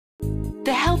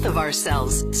The health of our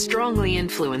cells strongly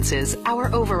influences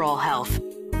our overall health,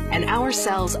 and our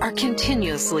cells are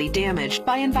continuously damaged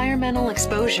by environmental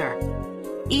exposure.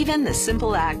 Even the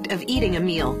simple act of eating a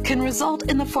meal can result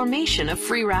in the formation of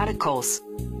free radicals.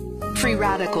 Free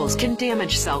radicals can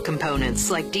damage cell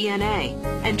components like DNA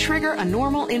and trigger a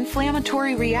normal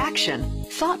inflammatory reaction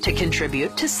thought to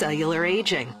contribute to cellular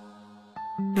aging.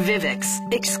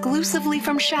 Vivix, exclusively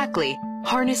from Shaklee,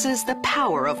 harnesses the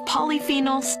power of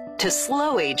polyphenols to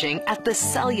slow aging at the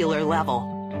cellular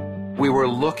level. We were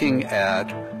looking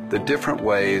at the different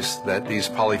ways that these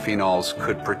polyphenols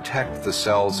could protect the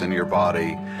cells in your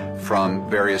body from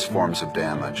various forms of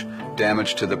damage.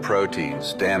 Damage to the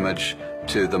proteins, damage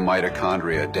to the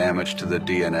mitochondria, damage to the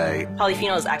DNA.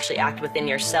 Polyphenols actually act within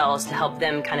your cells to help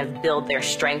them kind of build their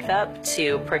strength up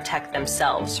to protect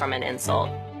themselves from an insult.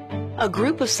 A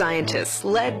group of scientists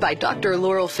led by Dr.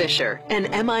 Laurel Fisher, an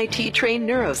MIT-trained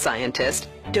neuroscientist,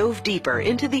 dove deeper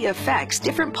into the effects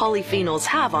different polyphenols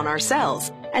have on our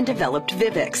cells and developed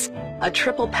Vivix, a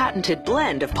triple patented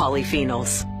blend of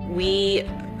polyphenols. We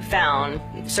found,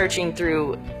 searching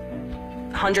through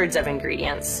hundreds of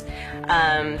ingredients,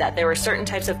 that there were certain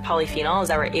types of polyphenols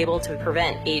that were able to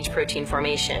prevent age protein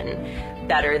formation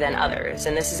better than others.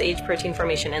 And this is age protein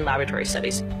formation in laboratory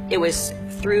studies. It was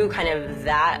through kind of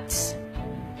that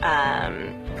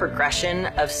progression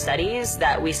of studies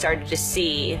that we started to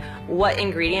see what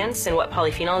ingredients and what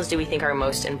polyphenols do we think are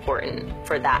most important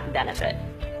for that benefit.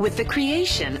 With the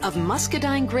creation of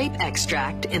muscadine grape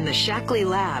extract in the Shaklee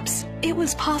labs, it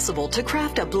was possible to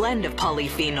craft a blend of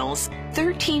polyphenols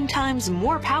 13 times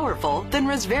more powerful than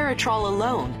resveratrol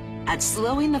alone at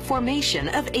slowing the formation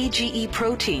of AGE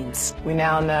proteins. We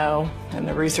now know, and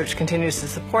the research continues to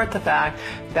support the fact,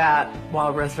 that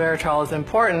while resveratrol is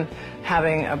important,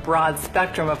 having a broad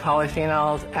spectrum of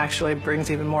polyphenols actually brings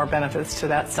even more benefits to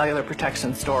that cellular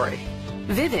protection story.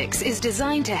 Vivix is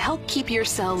designed to help keep your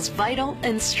cells vital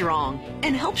and strong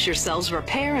and helps your cells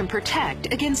repair and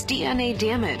protect against DNA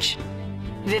damage.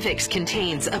 Vivix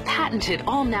contains a patented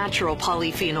all-natural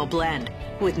polyphenol blend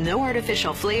with no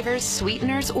artificial flavors,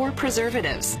 sweeteners, or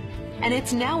preservatives. And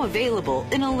it's now available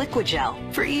in a liquid gel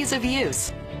for ease of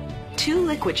use. 2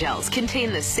 liquid gels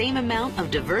contain the same amount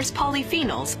of diverse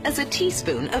polyphenols as a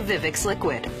teaspoon of Vivix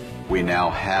liquid. We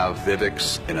now have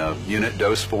Vivix in a unit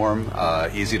dose form,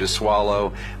 easy to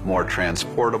swallow, more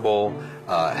transportable,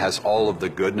 has all of the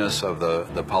goodness of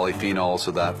the polyphenols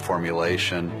of that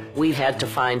formulation. We've had to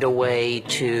find a way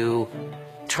to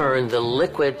turn the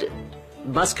liquid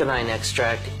muscadine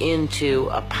extract into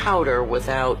a powder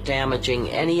without damaging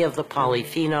any of the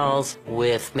polyphenols,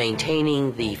 with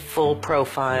maintaining the full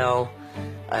profile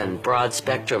and broad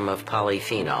spectrum of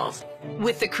polyphenols.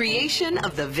 With the creation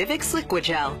of the Vivix liquid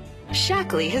gel,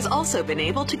 Shaklee has also been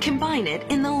able to combine it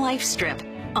in the Life Strip,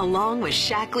 along with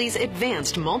Shaklee's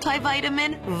advanced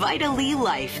multivitamin Vitaly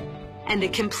Life, and a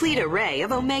complete array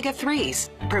of omega-3s,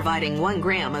 providing 1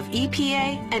 gram of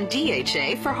EPA and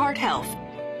DHA for heart health,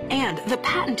 and the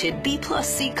patented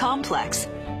B+C complex.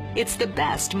 It's the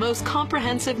best, most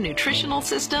comprehensive nutritional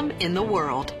system in the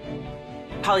world.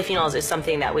 Polyphenols is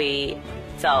something that we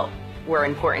felt were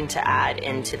important to add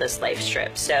into this Life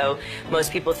Strip. So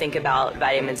most people think about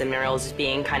vitamins and minerals as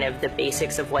being kind of the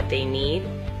basics of what they need,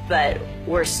 but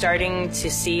we're starting to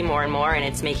see more and more, and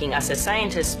it's making us as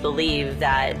scientists believe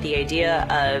that the idea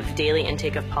of daily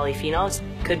intake of polyphenols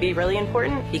could be really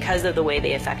important because of the way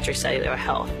they affect your cellular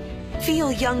health.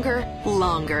 Feel younger,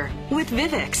 longer with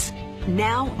Vivix.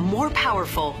 Now more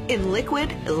powerful in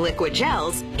liquid, liquid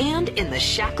gels, and in the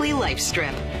Shaklee Life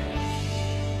Strip.